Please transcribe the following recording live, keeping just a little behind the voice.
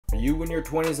Are you in your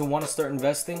 20s and want to start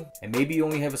investing? And maybe you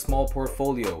only have a small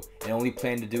portfolio and only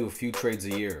plan to do a few trades a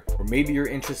year. Or maybe you're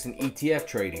interested in ETF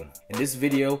trading. In this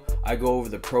video, I go over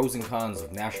the pros and cons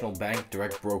of National Bank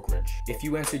Direct Brokerage. If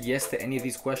you answered yes to any of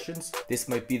these questions, this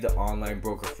might be the online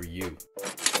broker for you.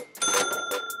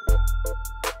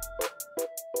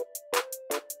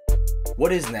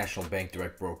 What is National Bank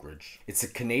Direct Brokerage? It's a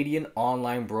Canadian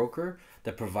online broker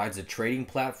that provides a trading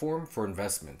platform for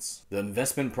investments. The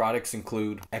investment products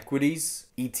include equities,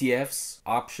 ETFs,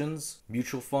 options,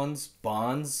 mutual funds,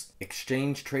 bonds,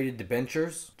 exchange-traded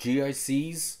debentures,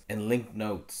 GICs, and linked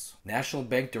notes. National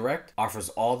Bank Direct offers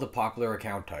all the popular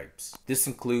account types. This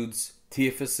includes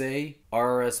TFSA,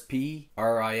 RRSP,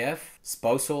 RIF,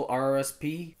 spousal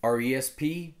RRSP,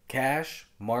 RESP, cash,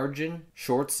 margin,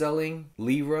 short selling,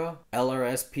 LIRA,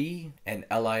 LRSP, and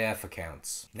LIF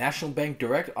accounts. National Bank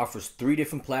Direct offers 3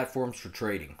 different platforms for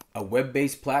trading. A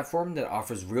web-based platform that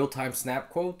offers real-time snap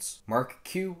quotes,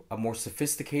 MarketQ, a more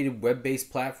sophisticated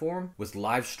web-based platform with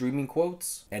live streaming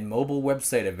quotes, and mobile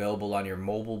website available on your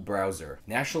mobile browser.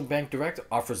 National Bank Direct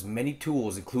offers many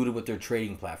tools included with their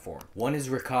trading platform. One is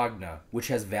Recogna, which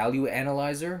has Value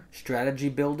Analyzer, Strategy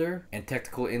Builder, and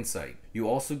Technical Insight. You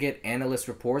also get analyst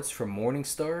reports from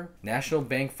Morningstar, National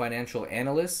Bank Financial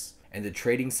Analysts, and the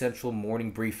Trading Central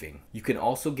Morning Briefing. You can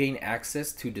also gain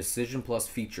access to Decision Plus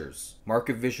features,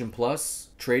 Market Vision Plus,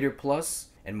 Trader Plus,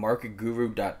 and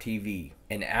MarketGuru.tv,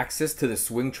 and access to the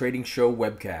Swing Trading Show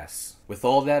webcasts. With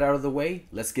all that out of the way,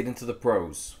 let's get into the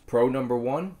pros. Pro number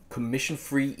 1,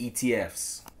 commission-free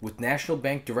ETFs. With National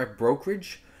Bank Direct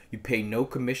Brokerage, you pay no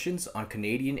commissions on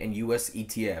Canadian and US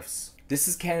ETFs. This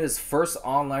is Canada's first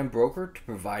online broker to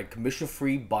provide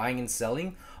commission-free buying and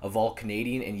selling of all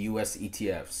Canadian and US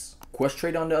ETFs.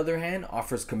 Questrade, on the other hand,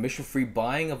 offers commission-free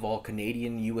buying of all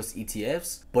Canadian and US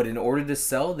ETFs, but in order to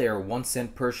sell, they are 1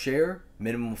 cent per share,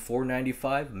 minimum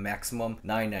 $4.95, maximum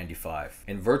 $9.95.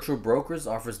 And Virtual Brokers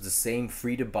offers the same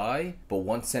free to buy, but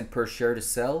 1 cent per share to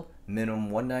sell,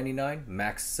 minimum $1.99,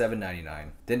 max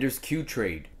 $7.99. Then there's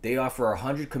Qtrade. They offer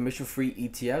 100 commission-free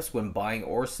ETFs when buying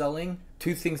or selling.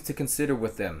 2 things to consider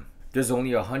with them. There's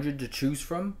only 100 to choose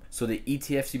from, so the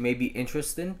ETFs you may be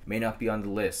interested in may not be on the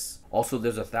list. Also,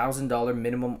 there's a $1,000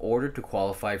 minimum order to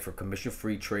qualify for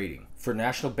commission-free trading. For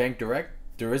National Bank Direct,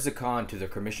 there is a con to their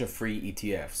commission-free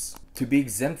ETFs. To be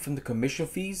exempt from the commission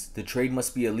fees, the trade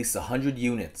must be at least 100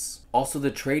 units. Also,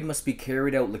 the trade must be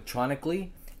carried out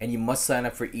electronically, and you must sign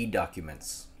up for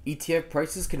e-documents. ETF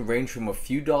prices can range from a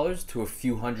few dollars to a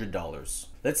few $100s.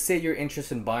 Let's say you're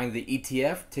interested in buying the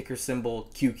ETF, ticker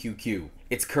symbol QQQ.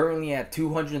 It's currently at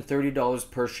 $230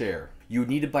 per share. You would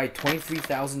need to buy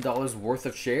 $23,000 worth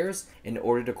of shares in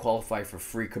order to qualify for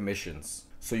free commissions.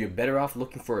 So you're better off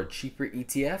looking for a cheaper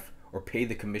ETF or pay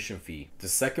the commission fee. The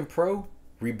second pro,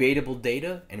 rebatable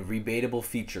data and rebatable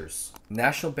features.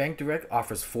 National Bank Direct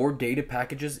offers 4 data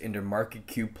packages in their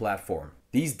MarketQ platform.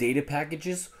 These data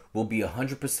packages will be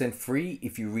 100% free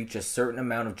if you reach a certain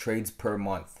amount of trades per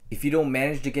month. If you don't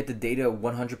manage to get the data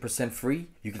 100% free,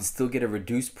 you can still get a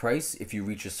reduced price if you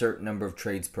reach a certain number of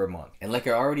trades per month. And like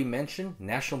I already mentioned,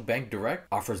 National Bank Direct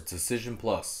offers Decision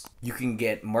Plus. You can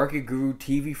get Market Guru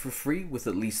TV for free with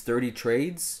at least 30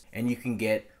 trades, and you can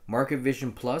get Market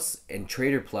Vision Plus and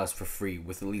Trader Plus for free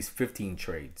with at least 15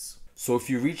 trades. So if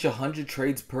you reach 100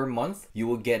 trades per month, you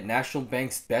will get National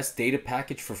Bank's best data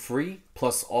package for free,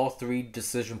 plus all 3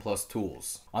 Decision Plus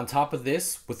tools. On top of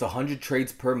this, with 100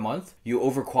 trades per month, you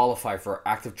overqualify for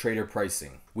active trader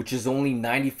pricing, which is only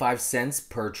 95 cents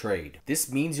per trade.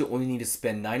 This means you only need to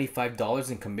spend $95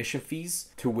 in commission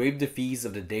fees to waive the fees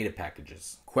of the data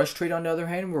packages. Questrade, on the other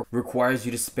hand, requires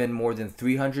you to spend more than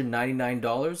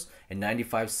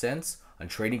 $399.95 on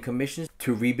trading commissions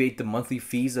to rebate the monthly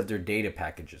fees of their data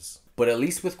packages. But at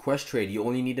least with Questrade, you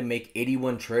only need to make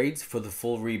 81 trades for the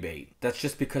full rebate. That's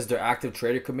just because their active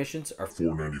trader commissions are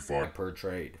 $4.95 per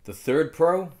trade. The third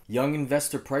pro, young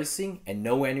investor pricing and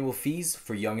no annual fees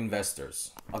for young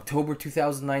investors. October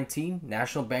 2019,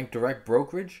 National Bank Direct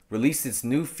Brokerage released its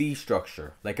new fee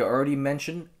structure. Like I already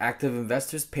mentioned, active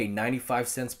investors pay 95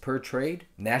 cents per trade.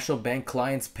 National Bank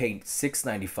clients pay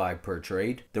 $6.95 per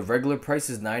trade. The regular price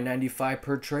is $9.95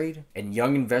 per trade, and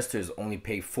young investors only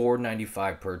pay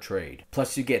 $4.95 per trade.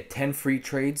 Plus you get 10 free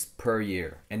trades per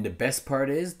year. And the best part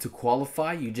is, to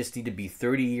qualify, you just need to be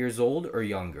 30 years old or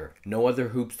younger. No other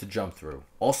hoops to jump through.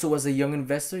 Also, as a young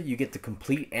investor, you get the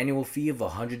complete annual fee of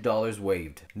 $100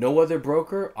 waived. No other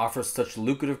broker offers such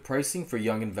lucrative pricing for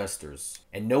young investors.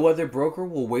 And no other broker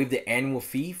will waive the annual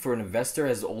fee for an investor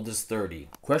as old as 30.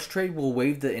 Questrade will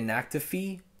waive the inactive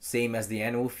fee same as the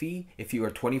annual fee if you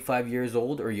are 25 years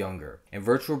old or younger. And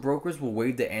virtual brokers will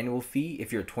waive the annual fee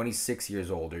if you're 26 years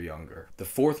old or younger. The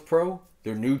fourth pro,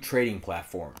 their new trading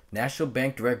platform. National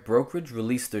Bank Direct Brokerage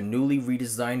released their newly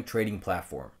redesigned trading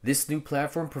platform. This new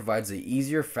platform provides an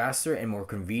easier, faster, and more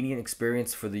convenient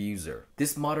experience for the user.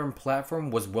 This modern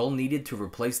platform was well needed to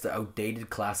replace the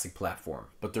outdated classic platform.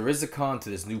 But there is a con to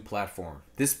this new platform.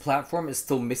 This platform is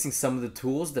still missing some of the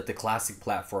tools that the classic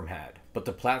platform had. But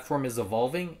the platform is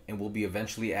evolving and will be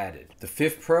eventually added. The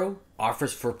fifth pro,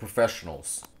 offers for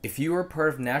professionals. If you are part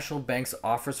of National Bank's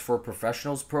Offers for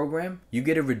Professionals program, you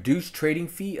get a reduced trading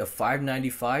fee of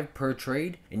 $5.95 per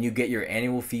trade and you get your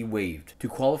annual fee waived. To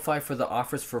qualify for the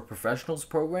Offers for Professionals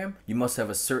program, you must have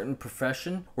a certain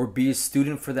profession or be a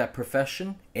student for that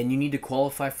profession, and you need to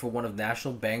qualify for one of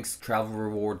National Bank's travel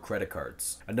reward credit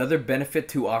cards. Another benefit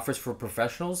to Offers for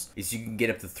Professionals is you can get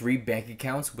up to 3 bank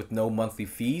accounts with no monthly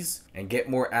fees and get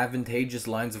more advantageous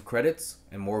lines of credits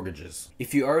and mortgages.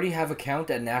 If you already have an account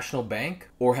at National Bank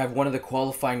or have one of the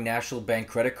qualifying National Bank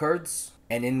credit cards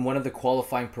and in one of the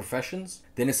qualifying professions,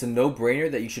 then it's a no-brainer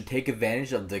that you should take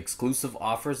advantage of the exclusive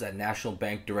offers at National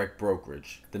Bank Direct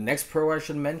Brokerage. The next pro I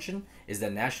should mention is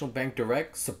that National Bank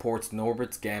Direct supports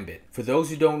Norbert's Gambit. For those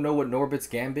who don't know what Norbert's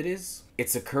Gambit is,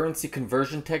 it's a currency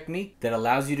conversion technique that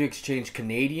allows you to exchange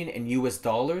Canadian and US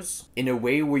dollars in a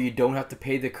way where you don't have to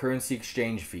pay the currency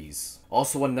exchange fees.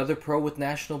 Also, another pro with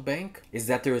National Bank is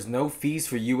that there is no fees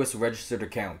for US registered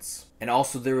accounts. And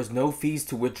also there is no fees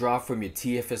to withdraw from your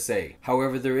TFSA.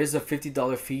 However, there is a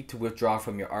 $50 fee to withdraw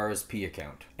from your RSP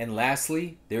account. And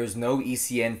lastly, there is no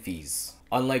ECN fees,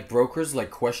 unlike brokers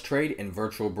like Questrade and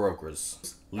virtual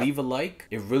brokers. Leave a like,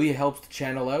 it really helps the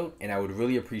channel out and I would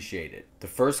really appreciate it. The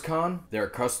first con, their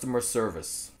customer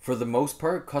service. For the most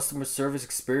part, customer service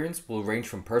experience will range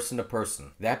from person to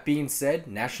person. That being said,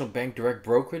 National Bank Direct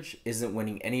Brokerage isn't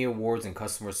winning any awards in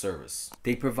customer service.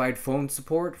 They provide phone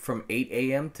support from 8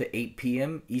 a.m. to 8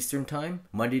 p.m. Eastern Time,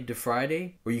 Monday to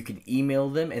Friday, or you can email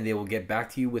them and they will get back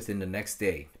to you within the next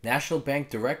day. National Bank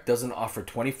Direct doesn't offer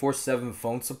 24/7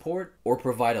 phone support or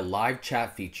provide a live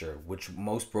chat feature, which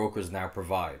most brokers now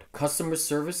provide. Customer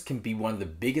service can be one of the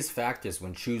biggest factors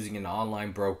when choosing an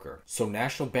online broker, so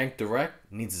National Bank Direct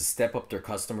needs to step up their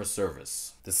customer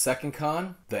service. The second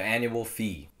con, the annual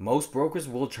fee. Most brokers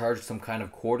will charge some kind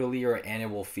of quarterly or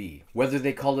annual fee. Whether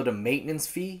they call it a maintenance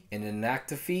fee, an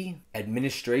inactive fee,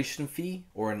 administration fee,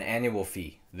 or an annual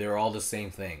fee, they're all the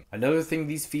same thing. Another thing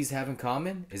these fees have in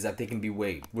common is that they can be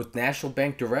waived. With National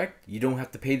Bank Direct, you don't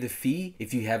have to pay the fee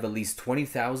if you have at least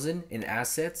 $20,000 in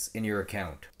assets in your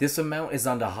account. This amount is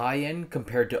on the high end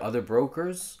compared to other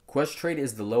brokers. Questrade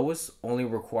is the lowest, only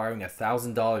requiring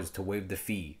 $1,000 to waive the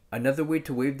fee. Another way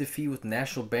to waive the fee with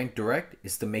National Bank Direct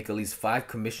is to make at least 5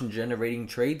 commission generating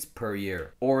trades per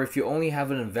year. Or if you only have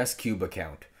an InvestCube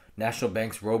account, National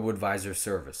Bank's Robo-advisor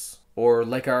service. Or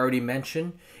like I already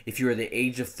mentioned, if you're the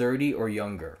age of 30 or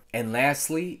younger. And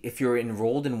lastly, if you're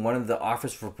enrolled in one of the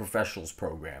Offers for Professionals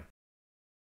program.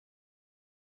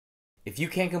 If you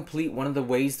can't complete one of the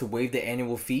ways to waive the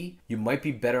annual fee, you might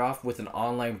be better off with an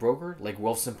online broker like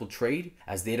Wealthsimple Trade,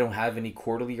 as they don't have any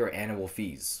quarterly or annual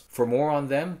fees. For more on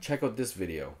them, check out this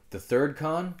video. The third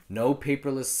con, no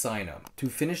paperless sign up. To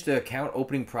finish the account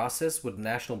opening process with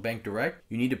National Bank Direct,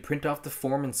 you need to print off the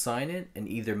form and sign it and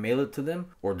either mail it to them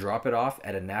or drop it off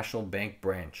at a National Bank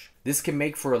branch. This can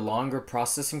make for a longer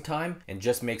processing time and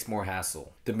just makes more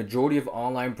hassle. The majority of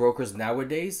online brokers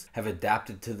nowadays have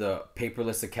adapted to the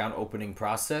paperless account opening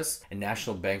process, and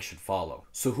National Bank should follow.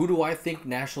 So who do I think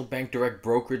National Bank Direct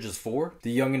Brokerage is for?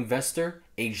 The young investor,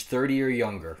 age 30 or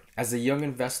younger. As a young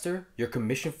investor, your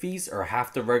commission fees are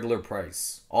half the regular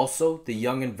price. Also, the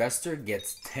young investor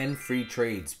gets 10 free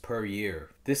trades per year.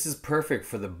 This is perfect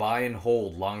for the buy and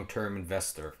hold long-term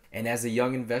investor. And as a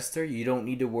young investor, you don't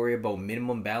need to worry about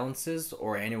minimum balances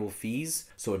or annual fees,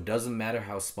 so it doesn't matter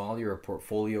how small your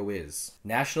portfolio is.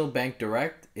 National Bank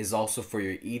Direct is also for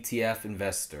your ETF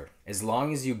investor. As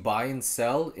long as you buy and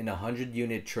sell in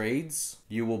 100-unit trades,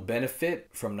 you will benefit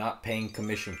from not paying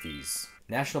commission fees.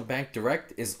 National Bank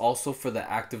Direct is also for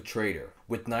the active trader.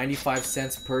 With 95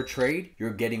 cents per trade, you're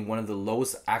getting one of the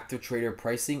lowest active trader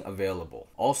pricing available.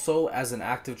 Also, as an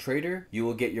active trader, you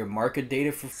will get your market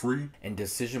data for free and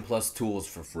Decision Plus tools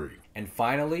for free. And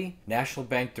finally, National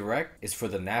Bank Direct is for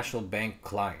the National Bank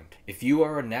client. If you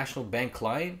are a National Bank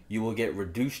client, you will get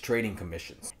reduced trading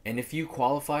commissions. And if you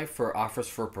qualify for Offers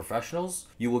for Professionals,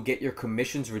 you will get your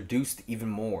commissions reduced even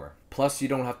more. Plus, you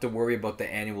don't have to worry about the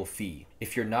annual fee.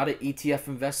 If you're not an ETF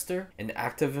investor, an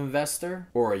active investor,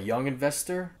 or a young investor,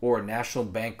 investor or a national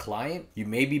bank client, you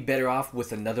may be better off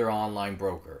with another online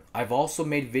broker. I've also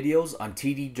made videos on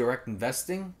TD Direct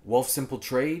Investing, Wealthsimple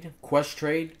Trade,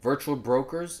 Questrade, virtual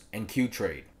brokers, and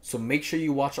Qtrade. So make sure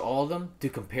you watch all of them to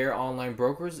compare online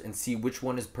brokers and see which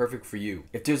one is perfect for you.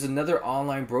 If there's another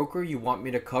online broker you want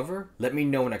me to cover, let me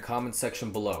know in the comment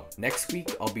section below. Next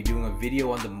week, I'll be doing a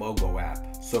video on the Mogo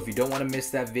app. So if you don't want to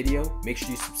miss that video, make sure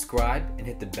you subscribe and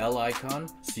hit the bell icon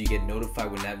so you get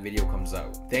notified when that video comes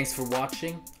out. Thanks for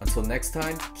watching. Until next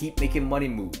time, keep making money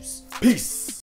moves. Peace!